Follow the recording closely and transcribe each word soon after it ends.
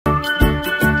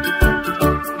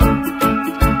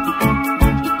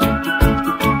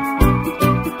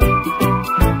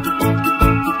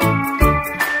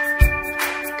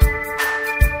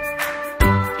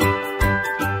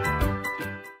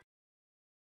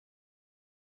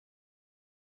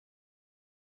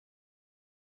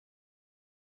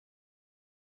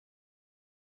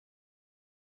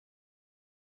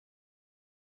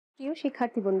প্রিয়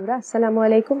শিক্ষার্থী বন্ধুরা, আসসালামু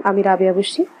আলাইকুম। আমি রাবিয়া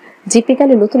বসছি।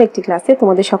 জিপিকালের নতুন একটি ক্লাসে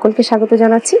তোমাদের সকলকে স্বাগত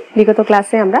জানাচ্ছি। বিগত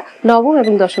ক্লাসে আমরা নবম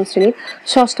এবং দশম শ্রেণীর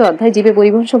ষষ্ঠ অধ্যায় জীবে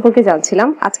পরিবহন সম্পর্কে জানছিলাম।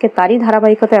 আজকে তারই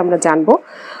ধারাবাহিকতায় আমরা জানব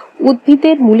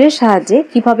উদ্ভিদের মূলের সাহায্যে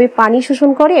কিভাবে পানি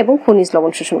শোষণ করে এবং খনিজ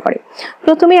লবণ শোষণ করে।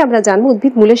 প্রথমে আমরা জানব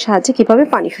উদ্ভিদ মূলের সাহায্যে কিভাবে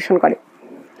পানি শোষণ করে।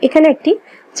 এখানে একটি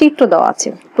চিত্র দেওয়া আছে।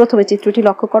 প্রথমে চিত্রটি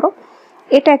লক্ষ্য করো।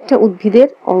 এটা একটা উদ্ভিদের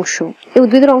অংশ। এই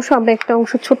উদ্ভিদের অংশ আমরা একটা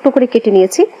অংশ ছোট্ট করে কেটে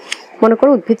নিয়েছি। মনে করো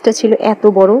উদ্ভিদটা ছিল এত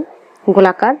বড়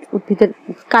গোলাকার। উদ্ভিদের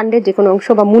কাণ্ডের যে কোনো অংশ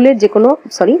বা মূলের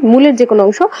যে কোনো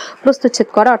অংশ প্রস্থচ্ছেদ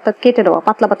করা, অর্থাৎ কেটে নেওয়া,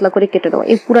 পাতলা পাতলা করে কেটে নেওয়া।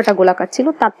 এই পুরোটা গোলাকার ছিল,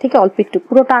 তার থেকে অল্প একটু,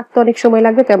 পুরোটা আঁকতে অনেক সময়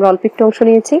লাগবে, তাই আমরা অল্প একটু অংশ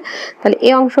নিয়েছি। তাহলে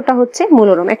এই অংশটা হচ্ছে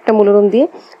মূলরম। একটা মূলরম দিয়ে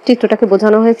চিত্রটাকে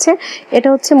বোঝানো হয়েছে। এটা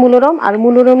হচ্ছে মূলরম। আর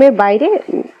মূলরমের বাইরে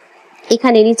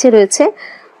এখানে নিচে রয়েছে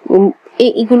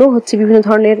এইগুলো হচ্ছে বিভিন্ন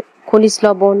ধরনের খনিজ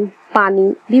লবণ, পানি,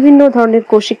 বিভিন্ন ধরনের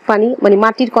কৌশিক পানি, মানে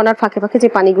মাটির কণার ফাঁকে ফাঁকে যে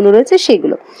পানিগুলো রয়েছে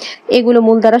সেগুলো। এগুলো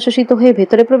মূল দ্বারা শোষিত হয়ে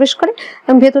ভেতরে প্রবেশ করে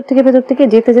এবং ভেতর থেকে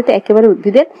যেতে যেতে একেবারে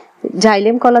উদ্ভিদের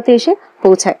জাইলেম কলাতে এসে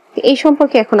পৌঁছায়। এই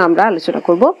সম্পর্কে এখন আমরা আলোচনা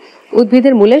করব।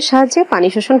 উদ্ভিদের মূলের সাহায্যে পানি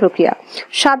শোষণ প্রক্রিয়া।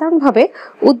 সাধারণভাবে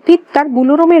উদ্ভিদ তার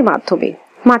মূলরমের মাধ্যমে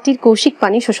মাটির কৌশিক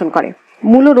পানি শোষণ করে।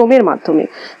 মূলরমের মাধ্যমে।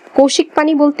 কৌশিক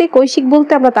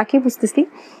বলতে আমরা তাকে বুঝতেছি,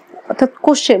 অর্থাৎ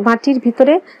কোষে মাটির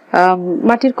ভিতরে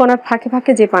মাটির কণার ফাঁকে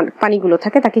ফাঁকে যে পানিগুলো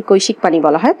থাকে তাকে কৈশিক পানি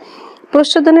বলা হয়।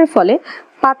 প্রশোধনের ফলে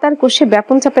পাতার কোষে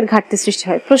ব্যাপন চাপের ঘাটতি সৃষ্টি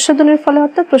হয়। প্রশোধনের ফলে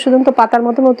অর্থাৎ প্রশোধন তো পাতার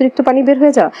মাধ্যমে অতিরিক্ত পানি বের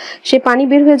হয়ে যাওয়া, সেই পানি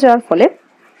বের হয়ে যাওয়ার ফলে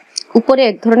উপরে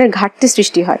এক ধরনের ঘাটতি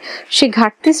সৃষ্টি হয়। সেই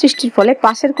ঘাটতি সৃষ্টির ফলে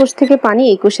পাশের কোষ থেকে পানি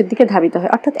এই কোষের দিকে ধাবিত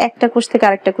হয়, অর্থাৎ একটা কোষ থেকে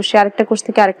আরেকটা কোষে, আরেকটা কোষ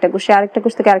থেকে আরেকটা কোষে, আরেকটা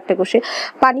কোষ থেকে আরেকটা কোষে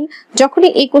পানি। যখনই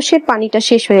এই কোষের পানিটা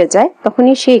শেষ হয়ে যায়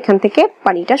তখনই সে এখান থেকে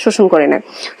পানিটা শোষণ করে নেয়।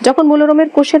 যখন মূলরমের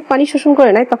কোষের পানি শোষণ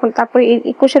করে নেয় তখন তারপরে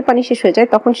এই কোষের পানি শেষ হয়ে যায়,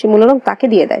 তখন সে মূলরম তাকে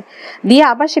দিয়ে দেয়, দিয়ে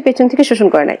আবার সে পেছন থেকে শোষণ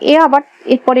করে নেয়। আবার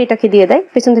এরপরে এটাকে দিয়ে দেয়,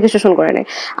 পেছন থেকে শোষণ করে নেয়,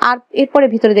 আর এরপরে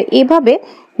ভিতরে দেয়। এইভাবে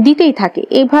দিতেই থাকে।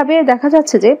 এইভাবে দেখা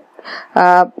যাচ্ছে যে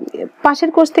পাশের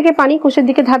কোষ থেকে পানি কোষের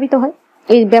দিকে ধাবিত হয়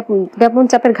এই ব্যাপন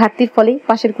চাপের ঘাটতির ফলেই।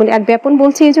 পাশের কোণে, আর ব্যাপন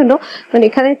বলছি এই জন্য মানে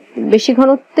এখানে বেশি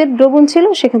ঘনত্বের দ্রবণ ছিল,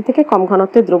 সেখান থেকে কম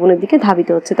ঘনত্বের দ্রবণের দিকে ধাবিত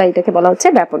হচ্ছে, তাই এটাকে বলা হচ্ছে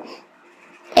ব্যাপন।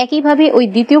 একইভাবে ওই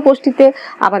দ্বিতীয় কোষটিতে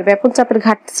আবার ব্যাপন চাপের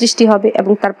ঘাটতি সৃষ্টি হবে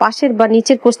এবং তার পাশের বা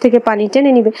নিচের কোষ থেকে পানি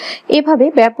টেনে নিবে। এভাবে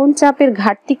ব্যাপন চাপের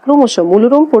ঘাটতি ক্রমশ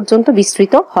মূলরম পর্যন্ত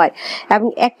বিস্তৃত হয় এবং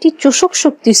একটি চোষক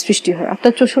শক্তির সৃষ্টি হয়,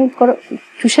 অর্থাৎ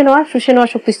শুষে নেওয়া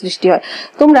শক্তির সৃষ্টি হয়।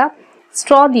 তোমরা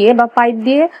স্ট্র দিয়ে বা পাইপ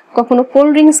দিয়ে কখনো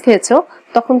কোল্ড ড্রিঙ্কস খেয়েছো,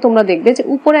 তখন তোমরা দেখবে যে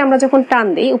উপরে আমরা যখন টান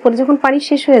দিই, উপরে যখন পানি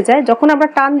শেষ হয়ে যায়, যখন আমরা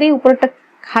টান দিই উপরেটা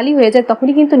খালি হয়ে যায়,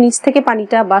 তখনই কিন্তু নিচ থেকে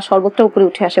পানিটা বা শরবতটা উপরে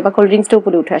উঠে আসে বা কোল্ড ড্রিঙ্কসটা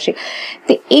উপরে উঠে আসে।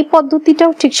 তো এই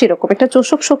পদ্ধতিটাও ঠিক সেরকম, একটা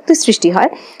চোষক শক্তির সৃষ্টি হয়।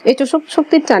 এই চোষক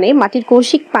শক্তির টানে মাটির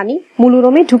কৌশিক পানি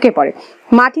মূলরমে ঢুকে পড়ে।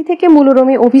 মাটি থেকে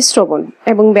মূলরমে অভিস্রবণ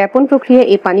এবং ব্যাপন প্রক্রিয়া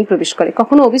এই পানি প্রবেশ করে।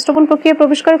 কখনো অভিস্রবণ প্রক্রিয়া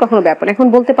প্রবেশ করে, কখনো ব্যাপন। এখন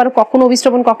বলতে পারো কখন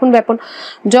অভিস্রবণ কখন ব্যাপন?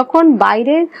 যখন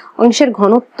বাইরের অংশের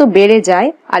ঘনত্ব বেড়ে যায়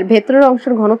আর ভেতরের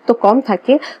অংশের ঘনত্ব কম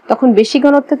থাকে, তখন বেশি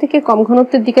ঘনত্ব থেকে কম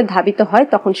ঘনত্বের দিকে ধাবিত হয়,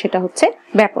 তখন সেটা হচ্ছে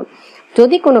ব্যাপন।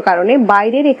 যদি কোনো কারণে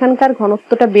বাইরের এখানকার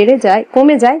ঘনত্বটা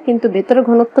কমে যায় কিন্তু ভেতরের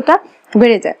ঘনত্বটা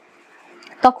বেড়ে যায়,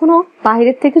 তখনও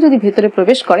বাইরের থেকে যদি ভেতরে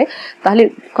প্রবেশ করে, তাহলে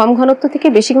কম ঘনত্ব থেকে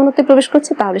বেশি ঘনত্বে প্রবেশ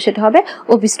করছে, তাহলে সেটা হবে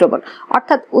অভিস্রবণ।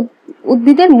 অর্থাৎ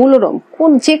উদ্ভিদের মূলরম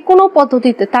যে কোনো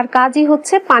পদ্ধতিতে তার কাজই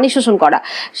হচ্ছে পানি শোষণ করা।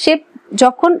 সে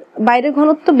যখন বাইরের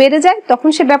ঘনত্ব বেড়ে যায় তখন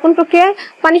সে ব্যাপন প্রক্রিয়ায়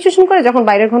পানি শোষণ করে, যখন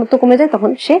বাইরের ঘনত্ব কমে যায়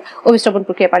তখন সে অভিস্রবণ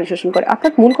প্রক্রিয়ায় পানি শোষণ করে।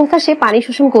 অর্থাৎ মূল কথা, সে পানি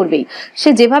শোষণ করবেই, সে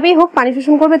যেভাবেই হোক পানি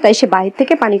শোষণ করবে, তাই সে বাইরে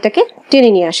থেকে পানিটাকে টেনে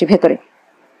নিয়ে আসে ভেতরে।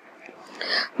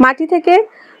 মাটি থেকে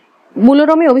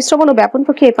মূলরমে অভিস্রবণ ও ব্যাপন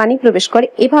প্রক্রিয়ায় পানি প্রবেশ করে।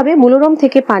 এভাবে মূলরম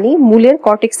থেকে পানি মূলের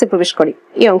কর্টেক্সে প্রবেশ করে।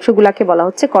 এই অংশগুলোকে বলা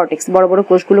হচ্ছে কর্টেক্স, বড় বড়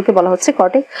কোষগুলোকে বলা হচ্ছে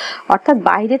কর্টেক্স, অর্থাৎ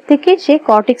বাইরের থেকে সে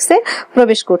কর্টেক্সে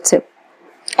প্রবেশ করছে।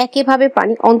 একইভাবে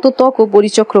পানি অন্তঃত্বক ও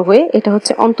পরিচক্র হয়ে, এটা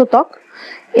হচ্ছে অন্তঃত্বক,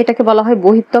 এটাকে বলা হয়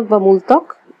বহিঃত্বক বা মূলত্বক,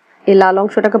 এই লাল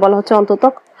অংশটাকে বলা হচ্ছে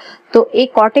অন্তঃত্বক। তো এই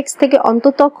কর্টেক্স থেকে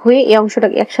অন্তঃত্বক হয়ে এই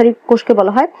অংশটাকে একসারি কোষকে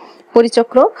বলা হয়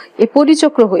পরিচক্র। এই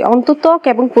পরিচক্র হয়ে অন্তঃত্বক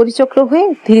এবং পরিচক্র হয়ে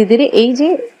ধীরে ধীরে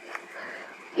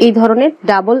এই ধরনের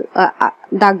ডাবল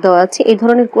দাগ দেওয়া আছে, এই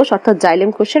ধরনের কোষ অর্থাৎ জাইলেম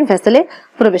কোষের ভেসেলে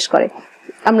প্রবেশ করে।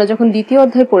 আমরা যখন দ্বিতীয়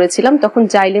অধ্যায় পড়েছিলাম তখন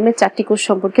জাইলেমের 4টি কোষ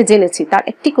সম্পর্কে জেনেছি। তার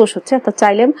একটি কোষ হচ্ছে, অর্থাৎ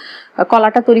জাইলেম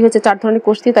কলাটা তৈরি হচ্ছে 4 ধরনের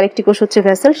কোষ দিয়ে, তার একটি কোষ হচ্ছে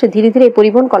ভেসেল। সে ধীরে ধীরে এই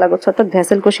পরিবহন কলাগোচ্ছ অর্থাৎ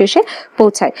ভেসেল কোষে এসে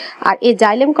পৌঁছায়। আর এই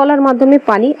জাইলেম কলার মাধ্যমে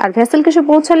পানি আর ভেসেল কোষে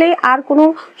পৌঁছালে আর কোনো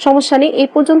সমস্যা নেই। এই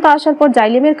পর্যন্ত আসার পর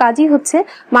জাইলেমের কাজই হচ্ছে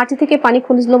মাটি থেকে পানি,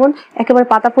 খনিজ লবণ একেবারে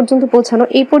পাতা পর্যন্ত পৌঁছানো।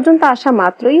 এই পর্যন্ত আসা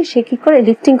মাত্রই সে কি করে,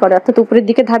 লিফটিং করে, অর্থাৎ উপরের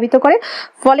দিকে ধাবিত করে।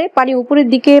 ফলে পানি উপরের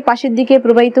দিকে, পাশের দিকে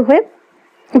প্রবাহিত হয়ে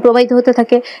প্রবাহিত হতে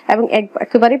থাকে এবং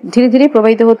একেবারে ধীরে ধীরে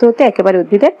প্রবাহিত হতে হতে একেবারে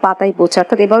উদ্ভিদের পাতায় পৌঁছায়।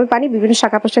 অর্থাৎ এভাবে পানি বিভিন্ন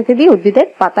শাখা প্রশাখা দিয়ে উদ্ভিদের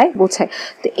পাতায় পৌঁছায়।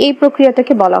 তো এই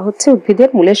প্রক্রিয়াটাকে বলা হচ্ছে উদ্ভিদের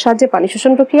মূলের সাহায্যে পানি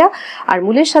শোষণ প্রক্রিয়া। আর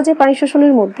মূলের সাহায্যে পানি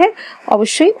শোষণের মধ্যে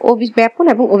অবশ্যই ব্যাপন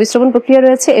এবং অভিস্রবণ প্রক্রিয়া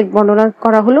রয়েছে। এর বর্ণনা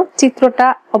করা হলো। চিত্রটা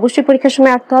অবশ্যই পরীক্ষার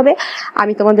সময় আঁকতে হবে।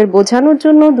 আমি তোমাদের বোঝানোর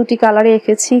জন্য দুটি কালারে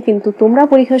এঁকেছি, কিন্তু তোমরা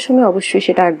পরীক্ষার সময় অবশ্যই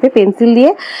সেটা আঁকবে পেন্সিল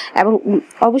দিয়ে এবং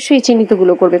অবশ্যই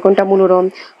চিহ্নিতগুলো করবে, কোনটা মনোরম,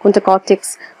 কোনটা কর্টেক্স,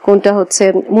 কোনটা হচ্ছে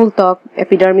মূলত্বক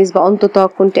এপিডার্মিস বা অন্তত্বক,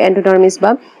 কোনটা এন্ডোডার্মিস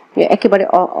বা একেবারে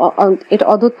এটা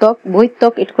অধোত্বক,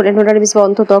 বহিত্বক এটা এন্ডোডার্মিস বা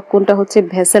অন্তত্বক, কোনটা হচ্ছে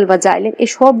ভেসেল বা জাইলেম, এই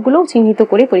সবগুলো চিহ্নিত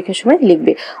করে পরীক্ষার সময়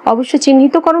লিখবে। অবশ্যই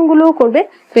চিহ্নিতকরণগুলোও করবে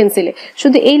পেন্সিলে,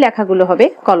 শুধু এই লেখাগুলো হবে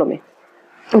কলমে,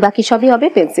 বাকি সবই হবে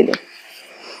পেন্সিলে।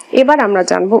 এবার আমরা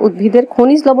জানবো উদ্ভিদের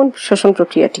খনিজ লবণ শোষণ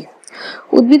প্রক্রিয়াটি।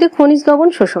 উদ্ভিদের খনিজ লবণ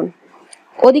শোষণ।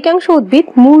 অধিকাংশ উদ্ভিদ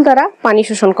মূল দ্বারা পানি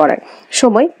শোষণ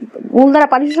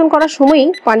করার সময়ই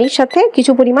পানির সাথে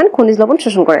কিছু পরিমাণ খনিজ লবণ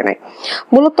শোষণ করে নেয়।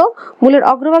 মূলত মূলের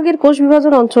অগ্রভাগের কোষ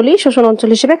বিভাজন অঞ্চলই শোষণ অঞ্চল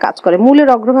হিসেবে কাজ করে। মূলের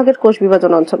অগ্রভাগের কোষ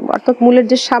বিভাজন অঞ্চল অর্থাৎ মূলের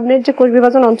যে সামনের যে কোষ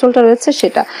বিভাজন অঞ্চলটা রয়েছে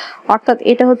সেটা, অর্থাৎ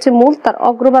এটা হচ্ছে মূল, তার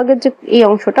অগ্রভাগের যে এই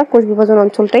অংশটা কোষ বিভাজন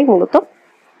অঞ্চলটাই মূলত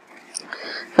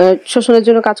শোষণের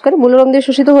জন্য কাজ করে। মূলরম দিয়ে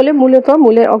শোষিত হলে মূলত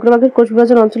মূলের অগ্রভাগের কোষ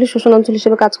বিভাজন অঞ্চলে শোষণ অঞ্চল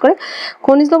হিসেবে কাজ করে।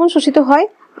 খনিজ লবণ শোষিত হয়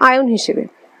আয়ন হিসেবে,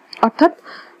 অর্থাৎ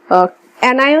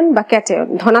অ্যানায়ন বা ক্যাটায়ন,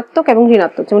 ধনাত্মক এবং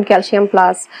ঋণাত্মক, যেমন ক্যালসিয়াম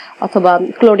প্লাস অথবা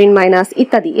ক্লোরিন মাইনাস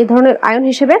ইত্যাদি এই ধরনের আয়ন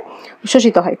হিসেবে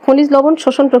শোষিত হয়। খনিজ লবণ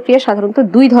শোষণ প্রক্রিয়া সাধারণত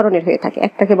দুই ধরনের হয়ে থাকে।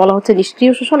 একটাকে বলা হচ্ছে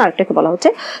নিষ্ক্রিয় শোষণ, আরেকটাকে বলা হচ্ছে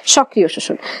সক্রিয়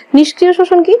শোষণ। নিষ্ক্রিয়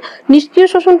শোষণ কি? নিষ্ক্রিয়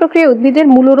শোষণ প্রক্রিয়া উদ্ভিদের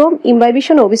মূলরোম,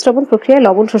 ইমবাইবেশন ও অভিস্রবণ প্রক্রিয়ায়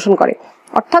লবণ শোষণ করে।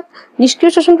 অর্থাৎ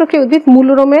নিষ্ক্রিয় শোষণ প্রক্রিয়া উদ্ভিদ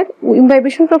মূলরোমের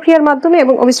ইমবাইবেশন প্রক্রিয়ার মাধ্যমে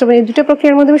এবং অভিস্রবণ এই দুটো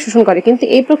প্রক্রিয়ার মাধ্যমে শোষণ করে, কিন্তু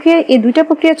এই দুইটা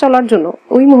প্রক্রিয়া চলার জন্য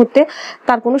ওই মুহূর্তে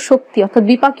তার কোনো শক্তি, অর্থাৎ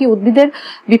বিপাকীয় উদ্ভিদের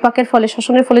বিপাকের ফলে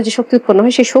শোষণের ফলে যে শক্তি উৎপন্ন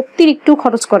হয় সেই শক্তির একটু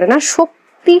খরচ করে না।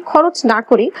 শক্তি খরচ না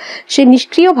করি সে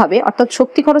নিষ্ক্রিয়ভাবে, অর্থাৎ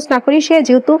শক্তি খরচ না করি সে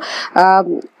যেহেতু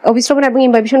অভিস্রবণ এবং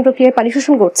ইমবাইবেশন প্রক্রিয়ায় পানি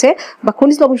শোষণ করছে বা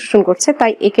খনিজ লবণ শোষণ করছে,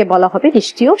 তাই একে বলা হবে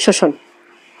নিষ্ক্রিয় শোষণ।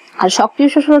 আর সক্রিয়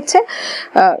শোষণ হচ্ছে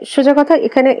সোজা কথা,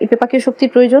 এখানে বিপাকীয় শক্তির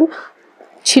প্রয়োজন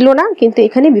ছিল না, কিন্তু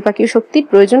এখানে বিপাকীয় শক্তির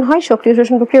প্রয়োজন হয়। সক্রিয়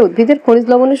শোষণ প্রক্রিয়া উদ্ভিদের খনিজ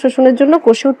লবণের শোষণের জন্য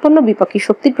কোষে উৎপন্ন বিপাকীয়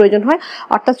শক্তির প্রয়োজন হয়,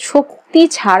 অর্থাৎ শক্তি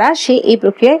ছাড়া সে এই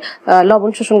প্রক্রিয়ায়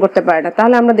লবণ শোষণ করতে পারে না।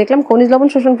 তাহলে আমরা দেখলাম খনিজ লবণ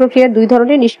শোষণ প্রক্রিয়ার দুই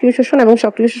ধরনের, নিষ্ক্রিয় শোষণ এবং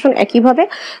সক্রিয় শোষণ। একইভাবে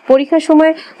পরীক্ষার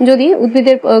সময় যদি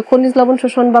উদ্ভিদের খনিজ লবণ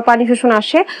শোষণ বা পানি শোষণ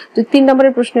আসে, যদি 3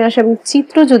 নম্বরের প্রশ্নে আসে এবং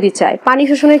চিত্র যদি চায়, পানি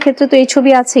শোষণের ক্ষেত্রে তো এই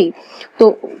ছবি আছেই, তো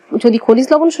যদি খনিজ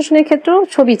লবণ শোষণের ক্ষেত্রেও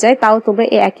ছবি চায় তাও তোমরা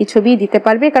এই একই ছবি দিতে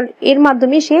পারবে, কারণ এর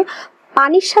মাধ্যমে সে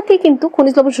পানির সাথে কিন্তু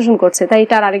খনিজ লবণ শোষণ করছে, তাই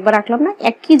এটা আর আরেকবার রাখলাম না,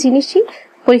 একই জিনিসই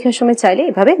পরীক্ষার সময় চাইলে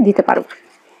এভাবে দিতে পারো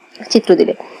চিত্র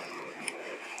দিলে।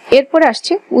 এরপরে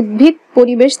আসছে উদ্ভিদ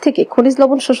পরিবেশ থেকে খনিজ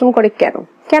লবণ শোষণ করে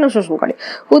কেন শোষণ করে।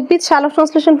 উদ্ভিদ সালোক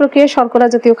সংশ্লেষণ প্রক্রিয়ায় শর্করা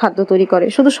জাতীয় খাদ্য তৈরি করে।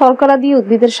 শুধু শর্করা দিয়ে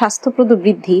উদ্ভিদের স্বাস্থ্যপ্রদ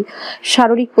বৃদ্ধি,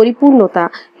 শারীরিক পরিপূর্ণতা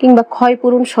কিংবা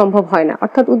ক্ষয়পূরণ সম্ভব হয় না।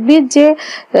 অর্থাৎ উদ্ভিদ যে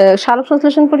সালোক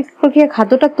সংশ্লেষণ প্রক্রিয়া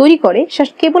খাদ্যটা তৈরি করে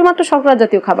সেটা কেবলমাত্র শর্করা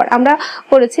জাতীয় খাবার। আমরা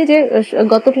পড়েছি যে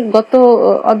গত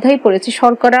অধ্যায়ে পড়েছি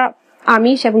শর্করা,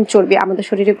 আমিষ এবং চর্বি আমাদের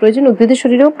শরীরে প্রয়োজন, উদ্ভিদের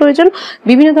শরীরেও প্রয়োজন।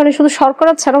 বিভিন্ন ধরনের শুধু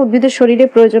শর্করা ছাড়া উদ্ভিদের শরীরে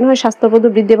প্রয়োজন হয় স্বাস্থ্যপ্রদ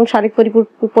বৃদ্ধি এবং শারীরিক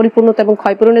পরিপূর্ণতা এবং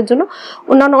ক্ষয়পূরণের জন্য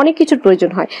অন্যান্য অনেক কিছুর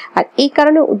প্রয়োজন হয়। আর এই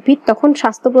কারণে উদ্ভিদ তখন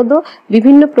স্বাস্থ্যপ্রদ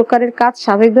বিভিন্ন প্রকারের কাজ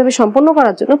স্বাভাবিকভাবে সম্পন্ন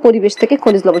করার জন্য পরিবেশ থেকে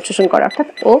খনিজ লবণ শোষণ করে। অর্থাৎ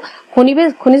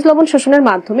খনিজ লবণ শোষণের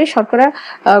মাধ্যমে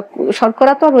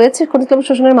শর্করা তো রয়েছে, খনিজ লবণ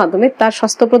শোষণের মাধ্যমে তার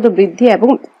স্বাস্থ্যপ্রদ বৃদ্ধি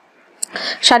এবং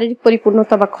শারীরিক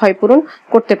পরিপূর্ণতা বা ক্ষয়পূরণ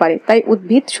করতে পারে। তাই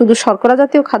উদ্ভিদ শুধু শর্করা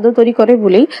জাতীয় খাদ্য তৈরি করে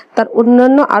বলেই তার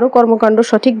অন্যান্য আরো কর্মকাণ্ড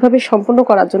সঠিকভাবে সম্পন্ন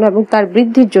করার জন্য এবং তার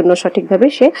বৃদ্ধির জন্য সঠিকভাবে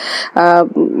সে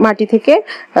মাটি থেকে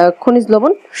খনিজ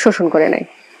লবণ শোষণ করে নেয়।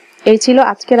 এই ছিল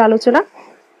আজকের আলোচনা।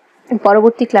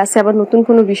 পরবর্তী ক্লাসে আবার নতুন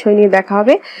কোনো বিষয় নিয়ে দেখা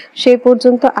হবে। সেই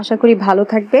পর্যন্ত আশা করি ভালো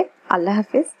থাকবে। আল্লাহ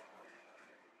হাফেজ।